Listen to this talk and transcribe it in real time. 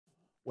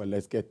Well,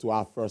 let's get to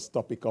our first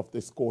topic of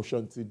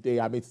discussion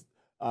today. I mean,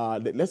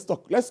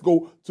 let's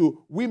go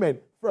to women.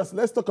 First,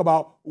 let's talk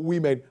about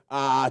women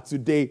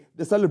today.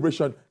 The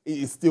celebration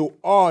is still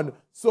on.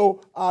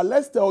 So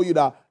let's tell you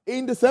that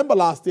in December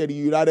last year, the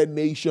United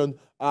Nations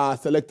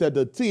selected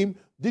the theme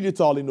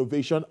Digital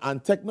Innovation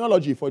and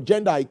Technology for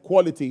Gender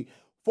Equality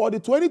for the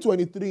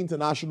 2023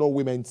 International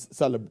Women's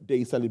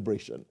Day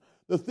celebration.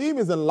 The theme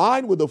is in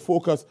line with the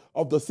focus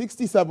of the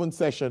 67th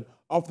session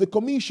of the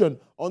Commission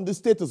on the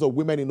Status of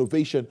Women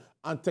Innovation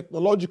and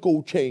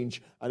Technological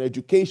Change and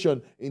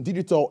Education in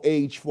Digital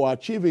Age for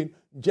Achieving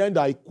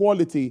Gender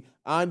Equality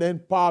and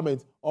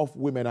Empowerment of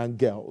Women and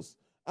Girls.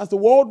 As the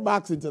world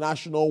marks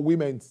International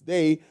Women's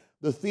Day,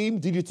 the theme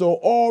Digital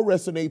all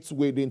resonates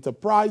with the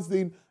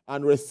enterprising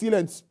and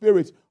resilient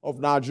spirit of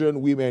Nigerian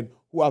women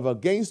who have,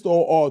 against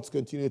all odds,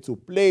 continued to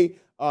play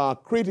a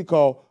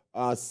critical,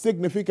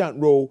 significant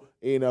role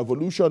in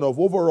evolution of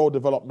overall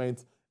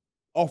development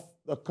of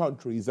the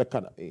country's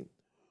economy.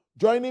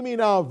 Joining me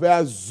now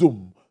via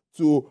Zoom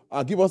to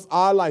give us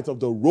highlights of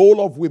the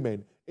role of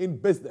women in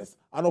business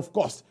and, of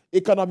course,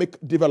 economic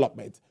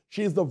development.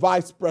 She is the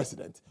Vice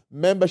President,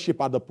 Membership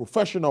at the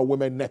Professional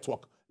Women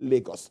Network,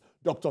 Lagos,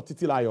 Dr.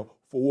 Titilayo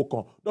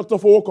Fowokon. Dr.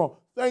 Fowokon,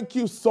 thank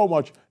you so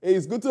much.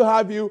 It's good to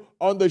have you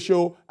on the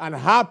show, and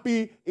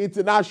happy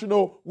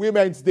International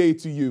Women's Day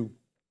to you.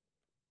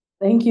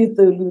 Thank you,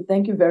 Tolu.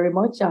 Thank you very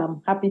much.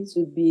 I'm happy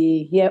to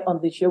be here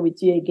on the show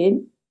with you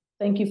again.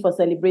 Thank you for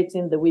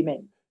celebrating the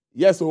women.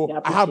 Yes, so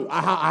I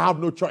have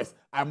no choice.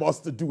 I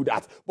must do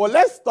that. But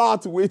let's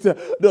start with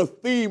the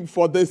theme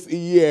for this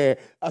year.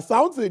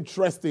 Sounds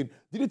interesting.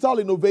 Digital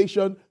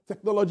innovation,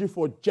 technology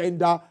for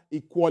gender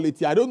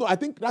equality. I don't know. I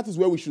think that is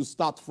where we should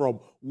start from.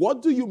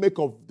 What do you make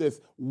of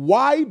this?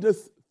 Why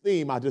this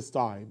theme at this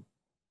time?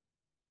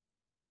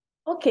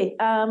 Okay.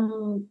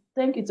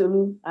 Thank you,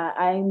 Tolu.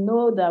 I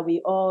know that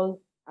we are all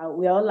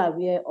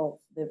aware of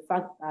the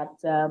fact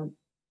that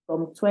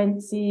from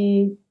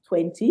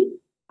 2020,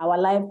 our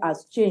life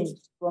has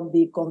changed from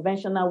the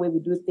conventional way we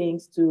do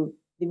things to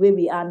the way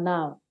we are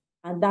now.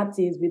 And that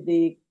is with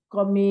the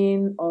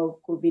coming of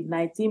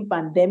COVID-19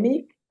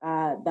 pandemic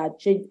that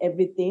changed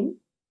everything.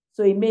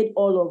 So it made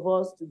all of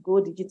us to go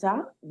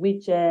digital,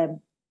 which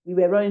we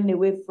were running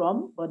away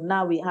from, but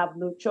now we have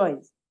no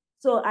choice.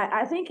 So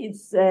I think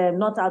it's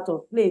not out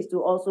of place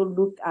to also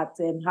look at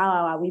how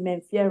our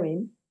women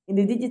faring in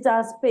the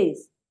digital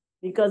space,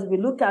 because if we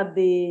look at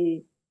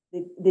the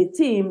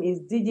team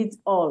is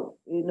DigitALL.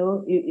 You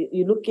know,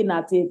 you're looking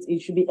at it, it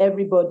should be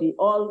everybody,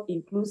 all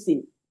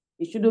inclusive.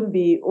 It shouldn't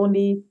be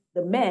only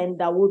the men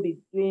that will be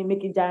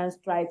making giant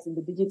strides in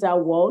the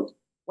digital world,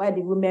 while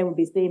the women will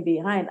be staying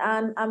behind.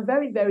 And I'm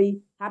very,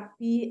 very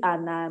happy,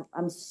 and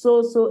I'm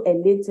so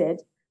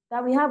elated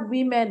that we have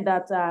women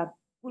that are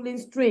pulling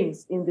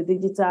strings in the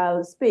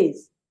digital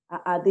space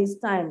at this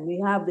time. We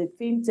have the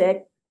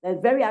fintech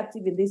that's very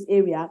active in this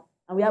area,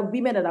 and we have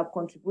women that have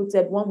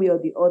contributed one way or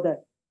the other.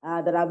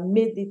 That have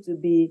made it to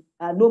be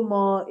no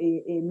more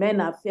a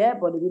men affair,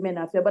 but a women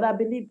affair. But I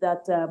believe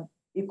that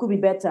it could be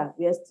better.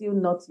 We are still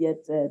not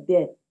yet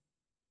there.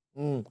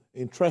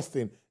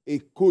 Interesting.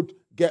 It could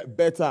get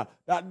better.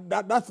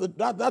 That's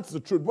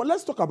the truth. But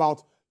let's talk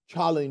about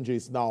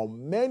challenges now.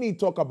 Many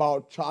talk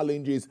about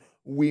challenges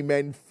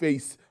women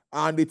face,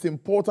 and it's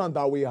important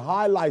that we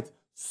highlight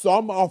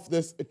some of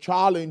these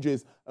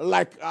challenges.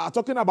 Like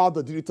talking about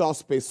the digital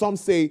space, some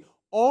say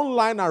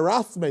online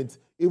harassment,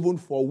 even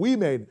for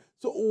women.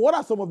 So what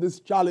are some of these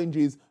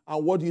challenges,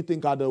 and what do you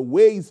think are the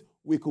ways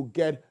we could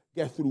get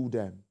through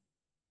them?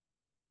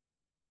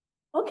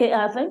 Okay,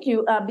 thank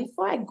you.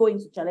 Before I go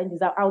into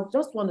challenges, I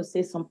just want to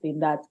say something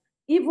that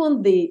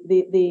even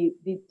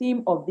the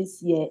theme of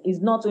this year is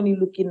not only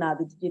looking at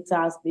the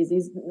digital space,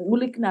 it's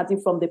looking at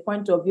it from the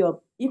point of view of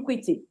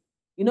equity.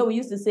 You know, we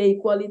used to say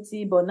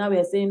equality, but now we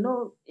are saying,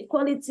 no,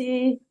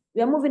 equality,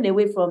 we are moving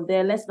away from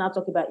there. Let's now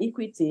talk about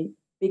equity,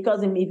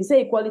 because if you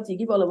say equality, you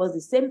give all of us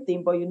the same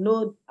thing, but you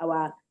know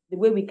the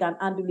way we can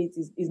handle it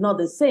is not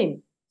the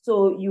same.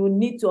 So you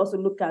need to also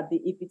look at the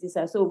equity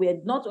side. So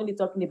we're not only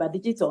talking about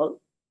digital,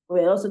 but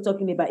we're also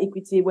talking about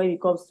equity when it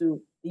comes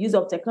to the use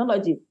of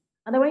technology.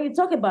 And then when you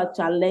talk about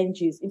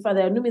challenges, in fact,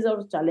 there are numerous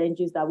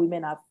challenges that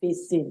women are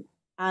facing.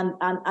 And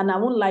I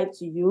won't lie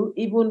to you,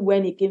 even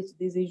when it comes to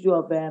this issue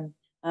of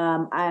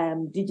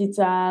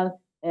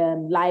digital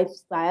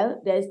lifestyle,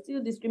 there's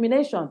still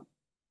discrimination.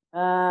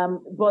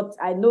 But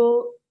I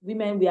know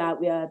women, we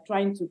are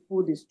trying to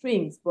pull the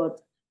strings,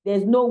 but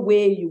there's no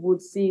way you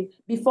would see.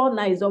 Before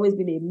now, it's always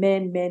been a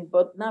men,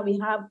 but now we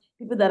have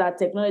people that are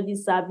technology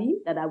savvy,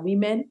 that are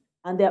women,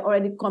 and they're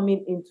already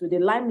coming into the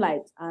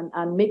limelight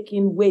and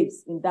making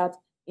waves in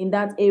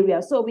that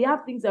area. So we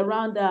have things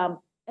around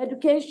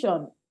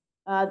education.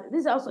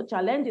 These are also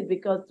challenges,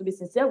 because to be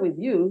sincere with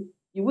you,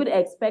 you would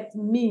expect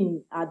me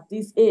at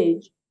this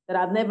age that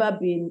I've never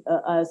been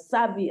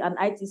savvy and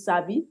IT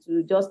savvy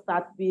to just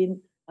start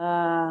being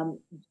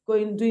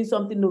doing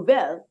something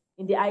novel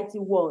in the IT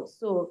world.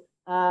 So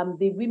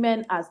the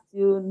women are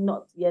still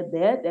not yet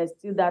there. There's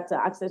still that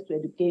access to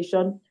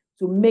education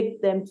to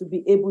make them to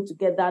be able to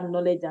get that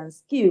knowledge and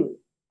skill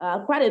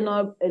quite a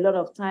lot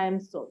of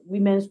times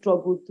women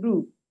struggle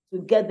through to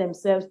get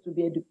themselves to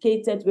be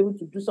educated, to be able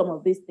to do some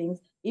of these things.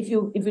 If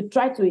you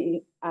try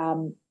to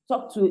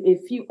talk to a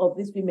few of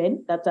these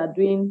women that are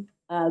doing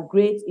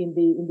great in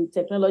the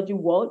technology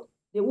world,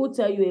 they will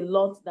tell you a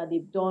lot that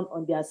they've done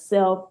on their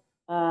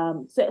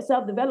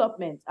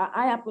self-development.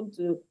 I happen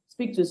to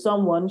speak to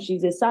someone,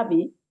 she's a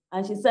savvy,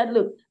 and she said,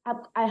 look,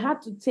 I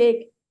had to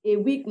take a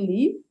week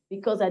leave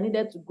because I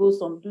needed to go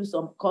do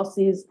some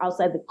courses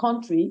outside the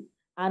country.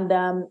 And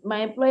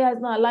my employer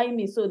is not allowing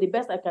me. So the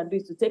best I can do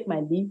is to take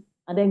my leave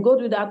and then go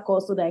do that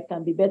course so that I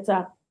can be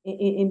better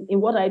in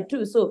what I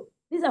do. So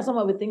these are some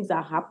of the things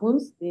that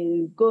happens.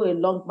 They go a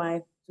long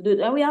mile to do it.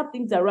 And we have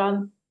things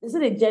around, this is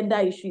the gender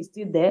issue is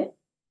still there.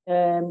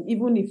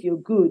 Even if you're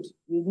good,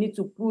 you need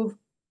to prove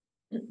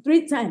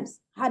 3 times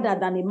harder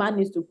than a man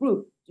needs to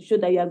prove to show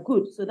that you are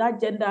good. So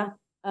that gender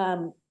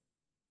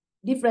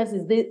difference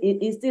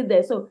is still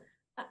there. So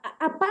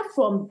apart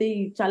from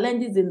the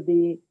challenges in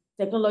the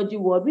technology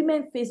world,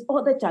 women face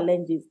other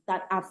challenges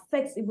that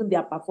affects even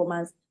their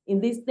performance in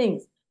these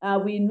things.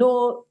 We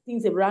know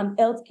things around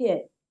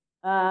healthcare.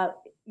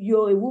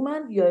 You're a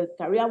woman, you're a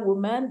career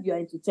woman, you're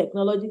into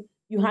technology,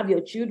 you have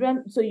your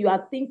children, so you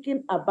are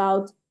thinking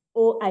about,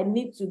 oh, I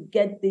need to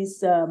get this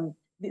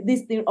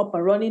thing up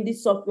and running,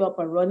 this software up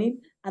and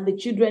running, and the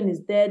children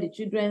is there, the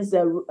children's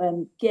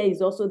care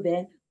is also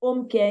there,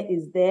 home care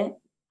is there,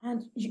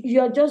 and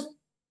you're just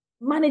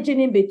managing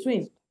in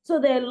between. So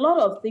there are a lot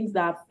of things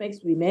that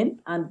affects women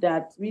and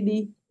that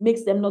really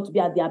makes them not to be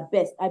at their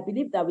best. I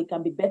believe that we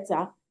can be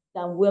better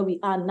than where we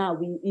are now.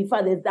 In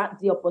fact,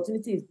 the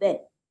opportunity is there,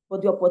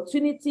 but the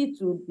opportunity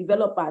to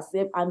develop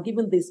ourselves and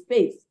given the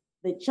space,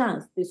 the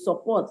chance, the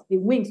support, the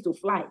wings to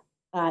fly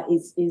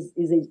is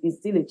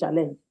still a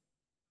challenge.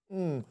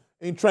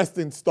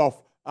 Interesting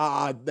stuff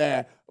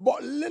there.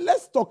 But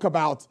let's talk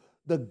about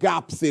the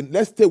gaps in,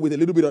 let's stay with a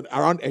little bit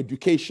around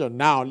education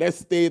now. Let's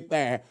stay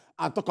there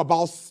and talk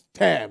about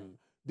STEM,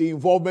 the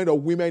involvement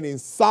of women in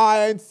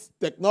science,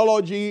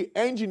 technology,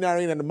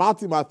 engineering, and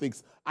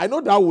mathematics. I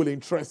know that will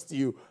interest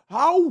you.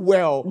 How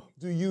well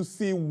do you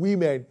see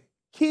women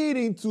keyed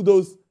into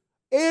those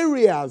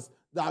areas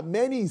that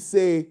many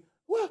say,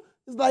 well,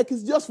 it's like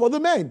it's just for the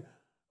men?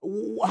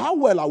 How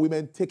well are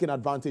women taking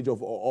advantage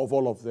of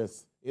all of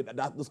this,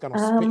 those kind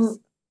of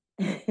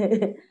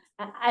space?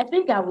 I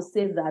think I would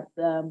say that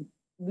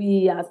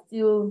we are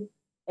still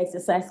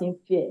exercising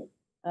fear.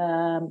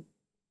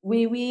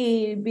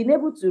 We've been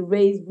able to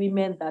raise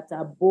women that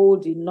are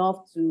bold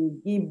enough to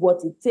give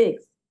what it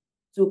takes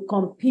to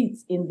compete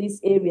in these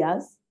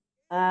areas.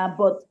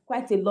 But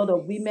quite a lot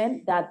of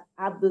women that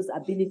have those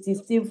abilities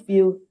still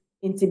feel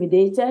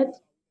intimidated.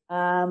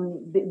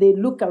 They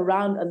look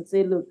around and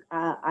say, look,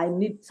 I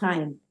need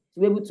time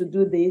to be able to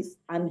do this.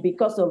 And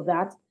because of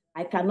that,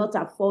 I cannot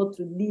afford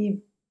to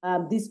leave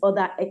this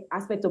other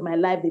aspect of my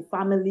life, the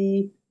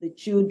family, the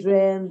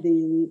children,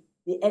 the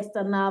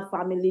external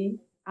family.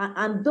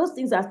 And those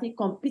things are still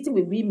competing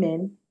with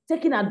women,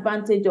 taking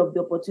advantage of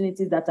the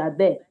opportunities that are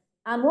there.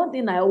 And one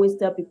thing I always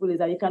tell people is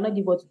that you cannot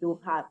give what you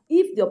don't have.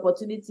 If the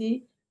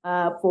opportunity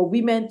for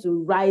women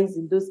to rise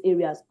in those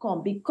areas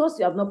come, because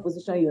you have not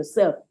positioned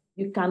yourself,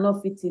 you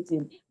cannot fit it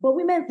in. But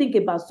women think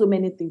about so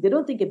many things. They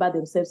don't think about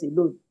themselves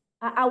alone.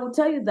 I will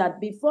tell you that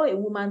before a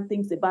woman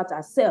thinks about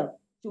herself,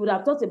 she would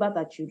have thought about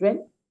her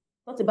children,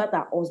 thought about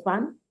her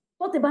husband,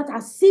 thought about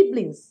her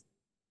siblings,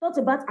 thought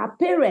about her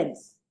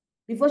parents,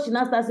 before she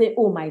now starts saying,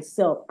 oh,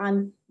 myself.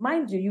 And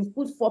mind you, you've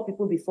put 4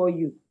 people before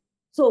you.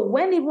 So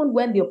even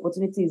when the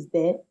opportunity is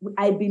there,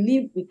 I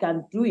believe we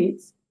can do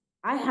it.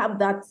 I have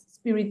that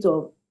spirit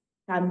of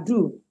can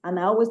do. And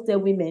I always tell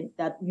women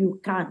that you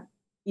can.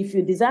 If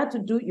you desire to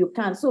do, you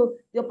can. So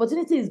the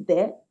opportunity is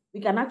there. We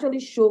can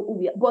actually show who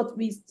we are, but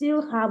we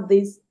still have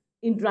these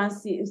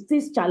hindrances,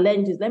 these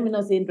challenges. Let me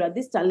not say hindrances,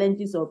 these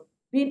challenges of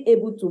being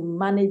able to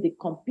manage the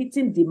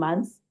competing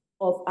demands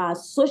of our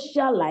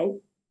social life,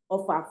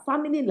 of our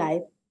family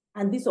life,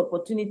 and these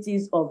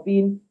opportunities of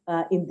being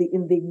in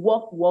the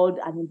work world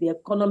and in the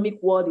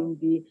economic world,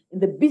 in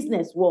the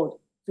business world,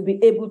 to be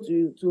able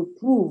to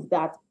prove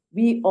that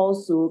we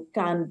also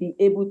can be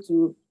able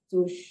to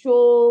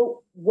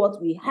show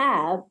what we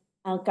have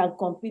and can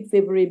compete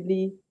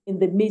favorably in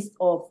the midst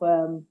of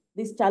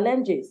these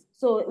challenges.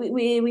 So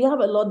we have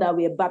a lot that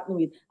we are battling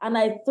with. And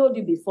I told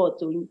you before,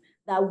 Tolu,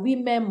 that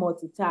women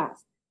multitask.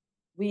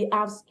 We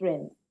have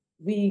strength.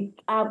 We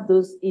have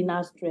those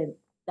inner strength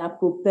that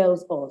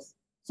propels us.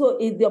 So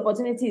the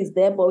opportunity is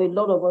there, but a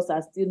lot of us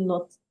are still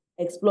not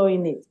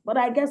exploring it. But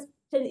I guess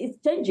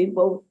it's changing,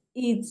 but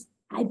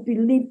I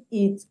believe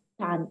it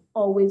can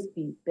always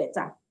be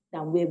better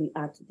than where we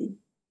are today.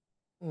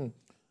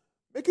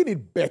 Making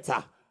it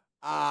better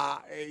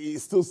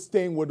is still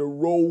staying with the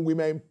role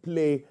women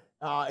play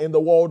in the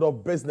world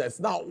of business.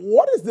 Now,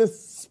 what is this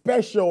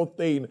special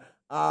thing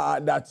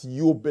that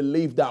you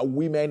believe that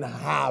women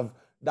have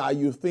that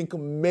you think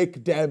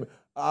make them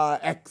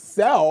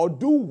excel,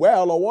 do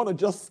well, or want to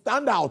just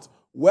stand out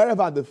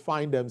wherever they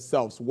find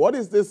themselves? What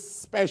is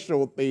this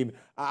special thing?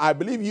 I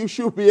believe you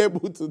should be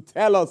able to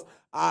tell us,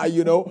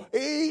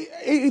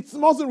 it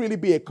mustn't really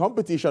be a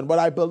competition, but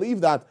I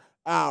believe that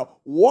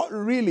what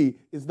really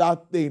is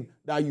that thing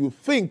that you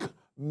think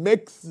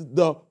makes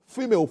the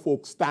female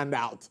folks stand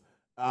out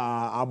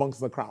amongst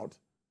the crowd?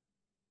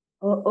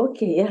 Oh,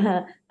 okay.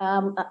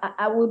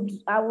 I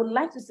would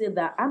like to say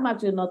that I'm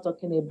actually not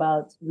talking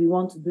about we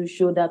want to do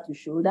shoulder to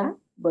shoulder,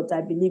 but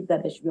I believe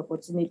that there should be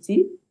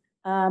opportunity.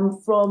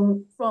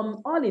 From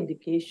all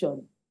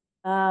indication,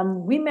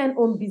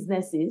 women-owned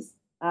businesses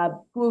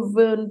are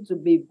proven to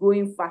be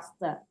growing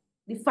faster,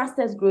 the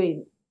fastest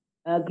growing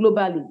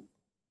globally.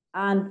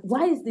 And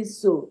why is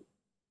this so?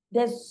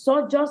 There's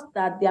so just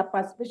that their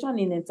participation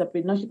in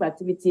entrepreneurship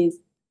activities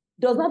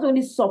does not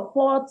only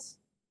support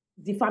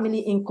the family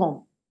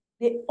income,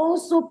 they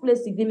also play a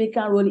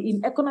significant role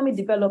in economic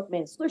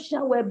development,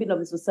 social well-being of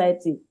the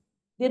society.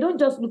 They don't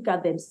just look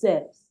at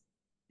themselves.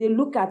 They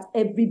look at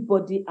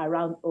everybody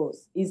around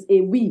us. It's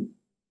a we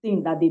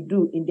thing that they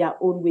do in their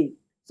own way.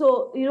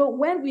 So,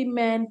 when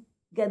women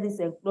get this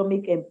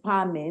economic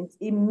empowerment,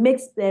 it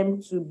makes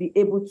them to be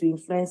able to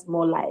influence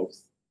more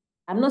lives.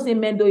 I'm not saying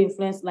men don't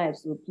influence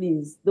lives, so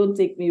please don't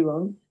take me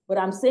wrong, but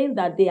I'm saying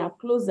that they are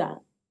closer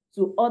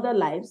to other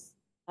lives.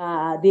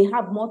 They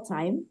have more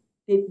time.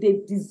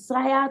 They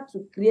desire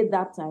to create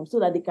that time so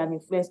that they can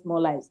influence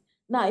more lives.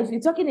 Now, if you're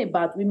talking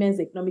about women's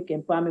economic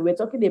empowerment, we're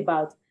talking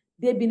about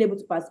they being able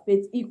to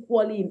participate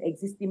equally in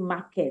existing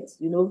markets.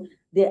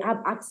 They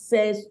have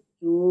access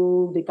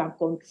to, they can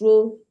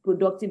control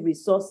productive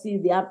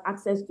resources. They have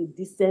access to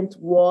decent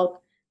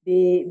work.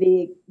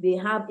 They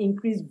have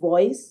increased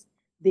voice.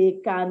 They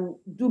can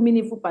do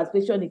meaningful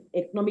participation in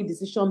economic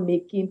decision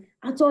making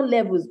at all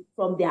levels,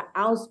 from their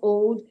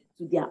household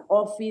to their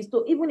office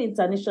to even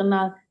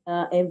international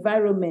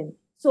environment.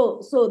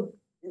 So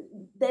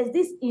there's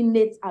this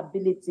innate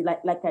ability,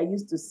 like I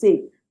used to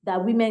say,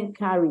 that women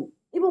carry.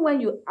 Even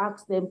when you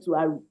ask them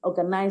to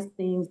organize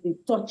things, the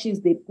touches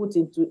they put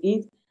into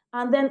it.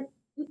 And then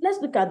let's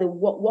look at the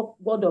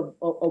world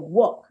of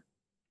work.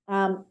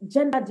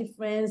 Gender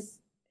difference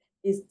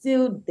is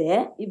still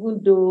there,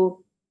 even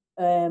though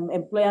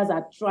employers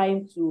are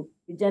trying to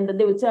be gender.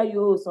 They will tell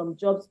you, oh, some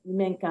jobs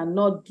women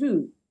cannot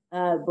do,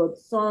 but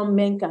some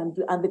men can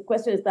do. And the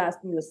question is to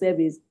asking yourself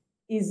is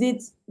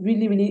it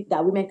really, really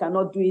that women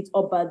cannot do it,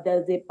 or but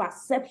there's a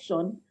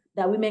perception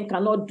that women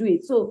cannot do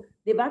it? So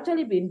they've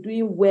actually been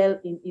doing well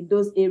in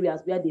those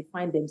areas where they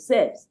find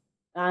themselves.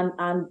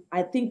 And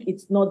I think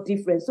it's not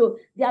different. So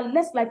they are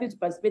less likely to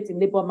participate in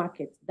labor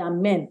market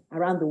than men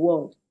around the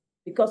world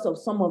because of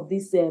some of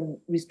these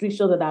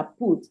restrictions that are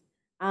put.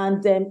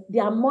 And they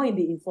are more in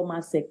the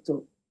informal sector.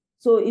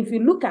 So if you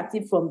look at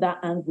it from that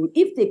angle,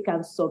 if they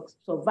can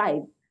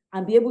survive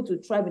and be able to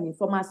thrive in the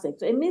informal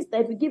sector, it means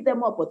that if you give them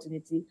more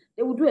opportunity,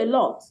 they will do a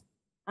lot.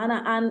 And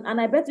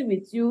I bet it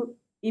with you,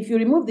 if you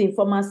remove the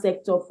informal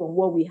sector from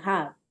what we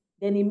have,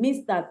 then it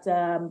means that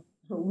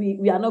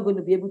we are not going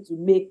to be able to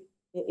make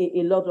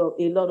a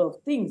lot of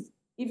things.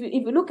 If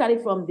you look at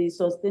it from the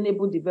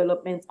sustainable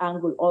development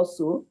angle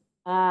also,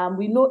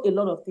 we know a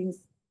lot of things,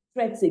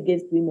 threats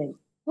against women,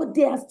 but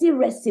they are still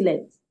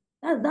resilient.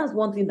 That's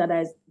one thing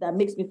that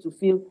makes me to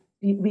feel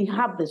we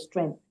have the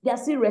strength. They are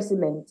still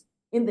resilient.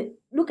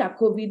 Look at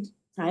COVID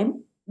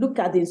time, look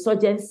at the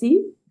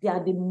insurgency, they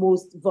are the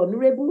most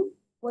vulnerable,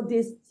 but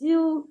they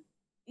still,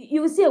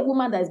 you will see a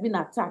woman that has been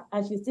attacked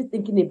and she's still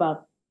thinking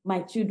about my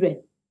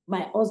children,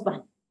 my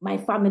husband, my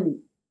family,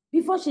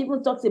 before she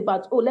even talks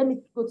about, oh, let me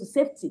go to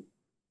safety.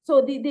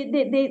 So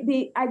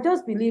I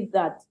just believe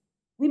that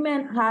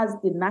women has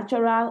the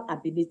natural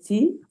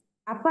ability.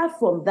 Apart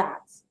from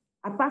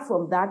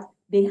that,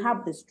 they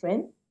have the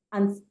strength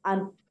and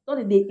so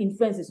that they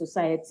influence the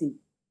society.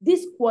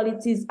 These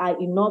qualities are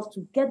enough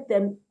to get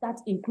them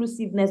that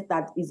inclusiveness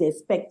that is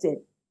expected.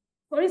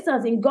 For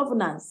instance, in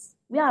governance,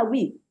 where are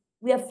we?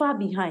 We are far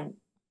behind.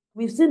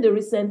 We've seen the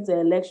recent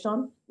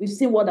election. We've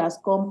seen what has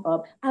come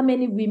up. How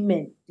many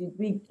women did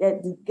we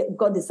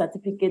got the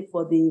certificate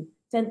for the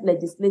 10th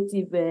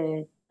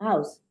Legislative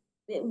House?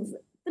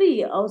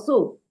 3 or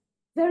so.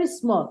 Very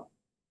small.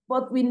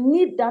 But we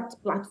need that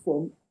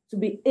platform to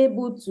be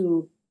able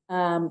to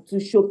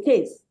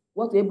showcase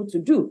what we're able to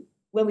do.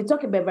 When we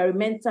talk about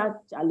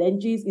environmental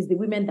challenges, it's the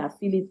women that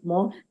feel it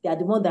more. They are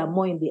the ones that are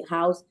more in the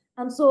house.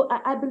 And so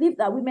I believe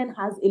that women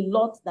has a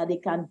lot that they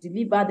can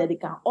deliver, that they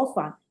can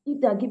offer,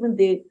 if they're given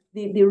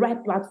the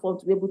right platform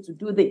to be able to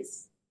do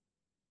this.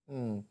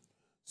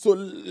 So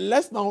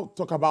let's now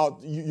talk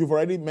about, you've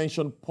already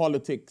mentioned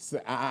politics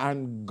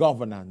and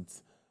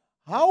governance.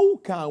 How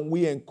can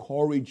we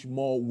encourage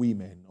more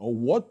women, or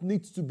what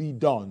needs to be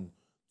done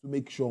to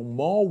make sure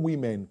more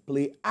women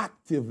play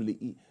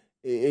actively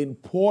in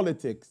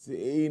politics,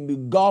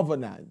 in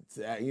governance,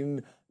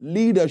 in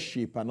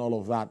leadership and all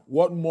of that?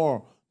 What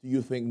more do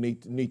you think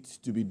needs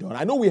to be done?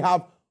 I know we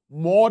have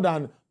more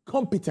than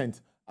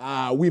competent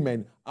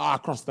women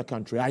across the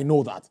country. I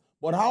know that.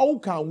 But how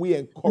can we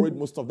encourage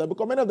most of them?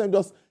 Because many of them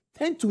just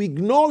tend to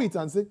ignore it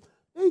and say,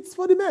 hey, it's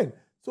for the men.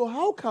 So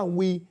how can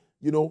we,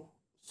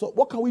 so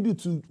what can we do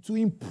to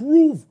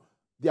improve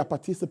their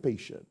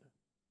participation?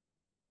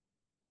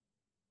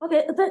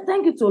 Okay,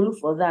 thank you, Tolu,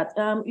 for that.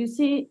 You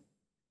see,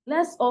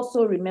 let's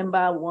also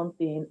remember one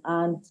thing,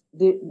 and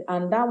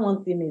that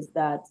one thing is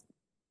that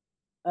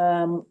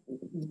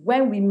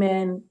when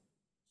women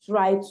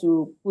try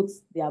to put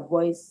their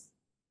voice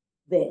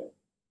there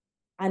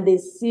and they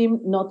seem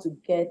not to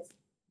get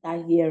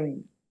that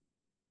hearing,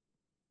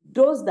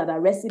 those that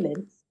are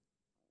resilient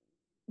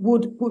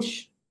would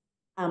push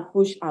and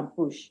push and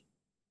push.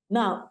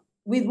 Now,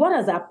 with what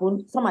has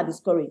happened, some are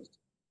discouraged,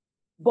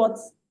 but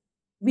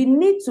we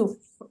need to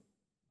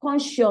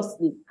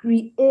consciously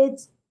create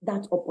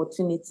that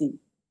opportunity.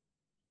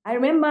 I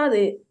remember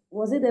there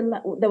was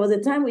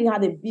a time we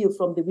had a bill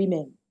from the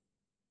women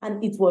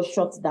and it was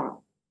shut down.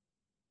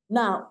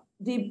 Now,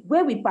 the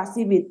way we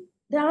perceive it,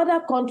 there are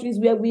other countries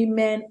where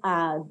women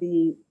are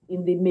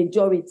in the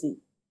majority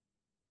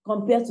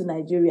compared to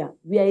Nigeria.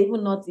 We are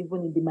even not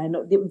even in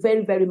the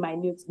very, very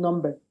minute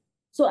number.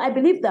 So I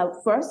believe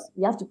that first,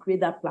 we have to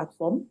create that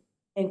platform,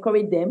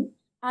 encourage them.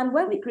 And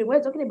when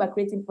we're talking about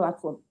creating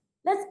platform,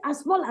 let's, as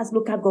small as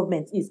local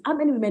government is, how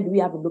many women do we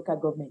have in local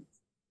government?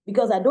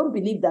 Because I don't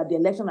believe that the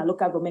election at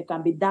local government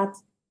can be that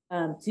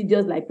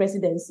tedious like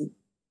presidency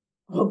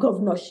or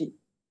governorship.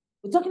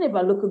 We're talking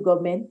about local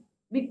government.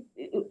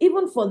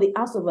 Even for the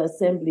House of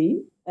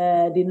Assembly,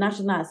 the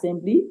National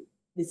Assembly,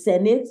 the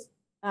Senate,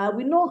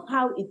 we know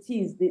how it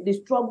is, the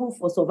struggle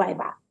for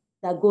survival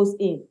that goes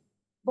in.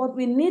 But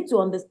we need to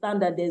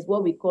understand that there's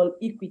what we call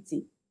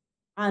equity.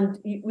 And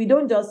we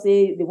don't just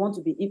say they want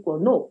to be equal.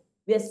 No,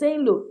 we are saying,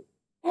 look,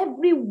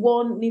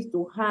 everyone needs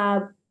to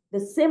have the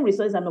same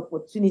resources and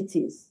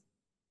opportunities.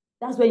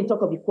 That's when you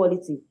talk of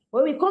equality.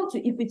 When we come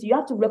to equity, you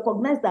have to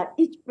recognize that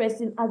each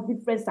person has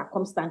different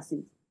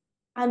circumstances.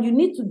 And you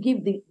need to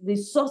give the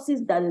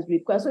resources that is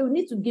required. So we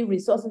need to give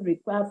resources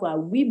required for our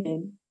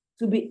women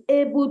to be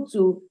able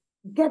to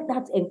get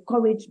that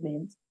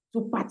encouragement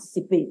to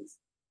participate.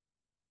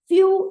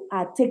 Few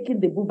are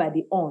taking the bull by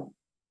the horn.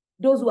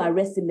 Those who are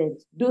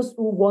resilient, those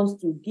who want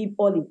to give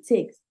all it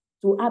takes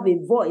to have a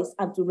voice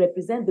and to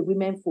represent the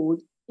women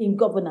fold in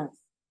governance.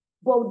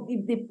 But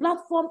if the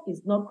platform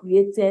is not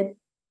created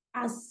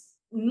as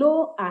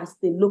low as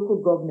the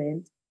local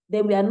government,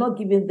 then we are not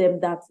giving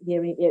them that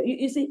hearing.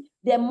 You see,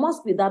 there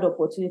must be that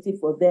opportunity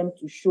for them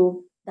to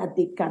show that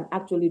they can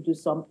actually do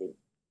something.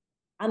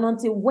 And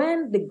until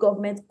when the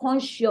government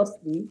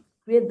consciously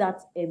create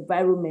that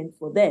environment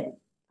for them,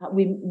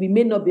 we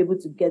may not be able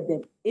to get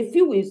them. A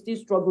few will still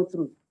struggle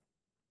through.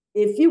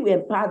 A few will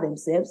empower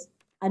themselves,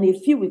 and a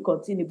few will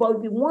continue. But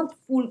if we want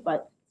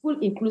full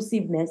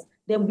inclusiveness,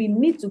 then we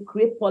need to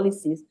create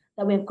policies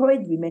that will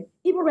encourage women,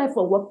 even right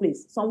for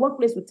workplace. Some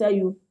workplace will tell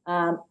you,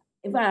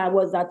 if I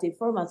was at a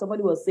forum and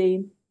somebody was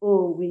saying,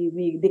 oh,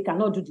 they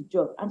cannot do the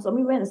job. And some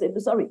women said,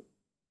 sorry,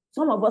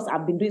 some of us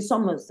have been doing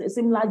some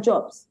similar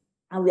jobs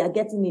and we are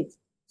getting it.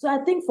 So I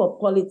think for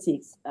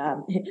politics,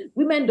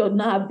 women do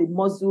not have the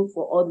muscle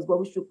for all this, but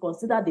we should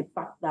consider the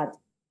fact that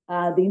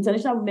the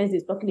International Women's Day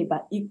is talking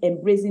about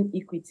embracing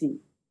equity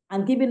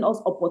and giving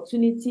us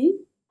opportunity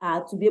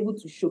to be able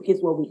to showcase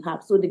what we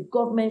have. So the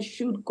government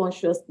should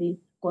consciously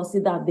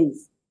consider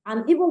this.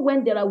 And even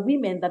when there are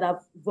women that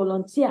have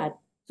volunteered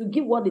to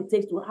give what it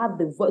takes to have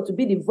the voice, to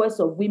be the voice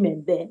of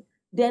women there,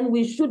 then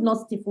we should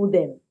not stifle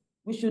them.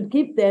 We should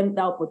give them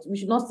that opportunity. We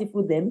should not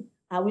stifle them.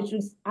 And we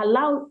should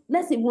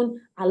let's even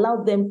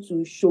allow them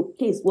to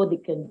showcase what they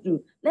can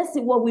do. Let's see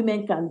what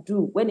women can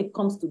do when it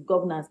comes to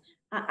governance.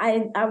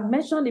 I've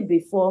mentioned it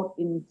before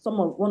in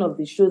one of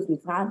the shows we've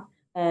had,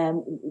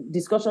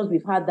 discussions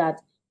we've had,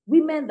 that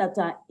women that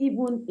are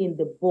even in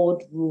the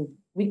boardroom,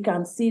 we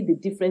can see the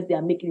difference they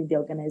are making in the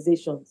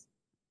organizations.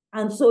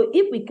 And so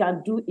if we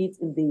can do it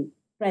in the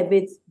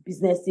private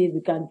businesses,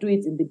 we can do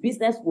it in the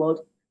business world,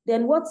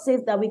 then what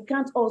says that we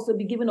can't also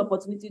be given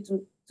opportunity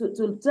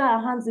to try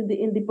our hands in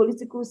the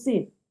political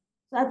scene?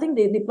 So I think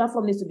the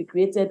platform needs to be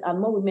created and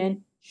more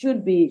women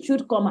should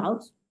come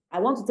out. I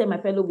want to tell my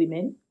fellow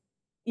women,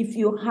 if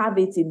you have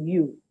it in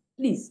you,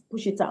 please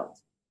push it out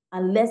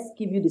and let's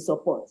give you the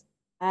support.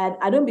 And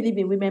I don't believe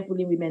in women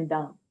pulling women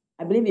down.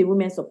 I believe in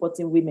women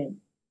supporting women.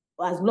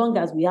 As long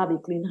as we have a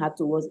clean heart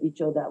towards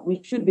each other,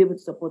 we should be able to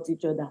support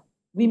each other.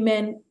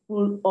 Women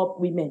pull up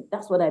women.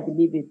 That's what I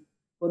believe in,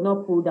 but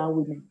not pull down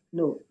women.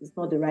 No, it's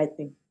not the right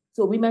thing.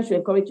 So women should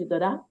encourage each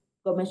other.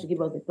 Government should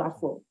give us the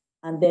platform.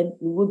 And then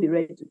we will be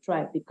ready to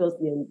try because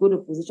we are going to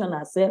position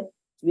ourselves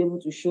to be able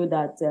to show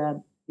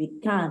that we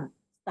can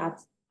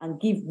start and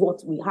give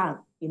what we have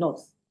in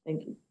us.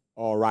 Thank you.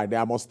 All right.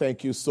 I must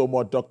thank you so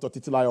much, Dr.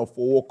 Titilayo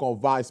Fowokon,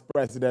 Vice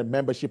President,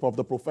 Membership of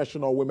the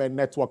Professional Women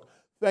Network.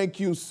 Thank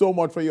you so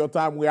much for your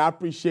time. We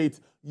appreciate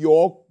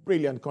your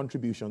brilliant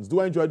contributions. Do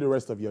enjoy the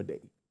rest of your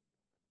day.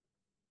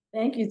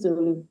 Thank you,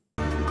 Tolu.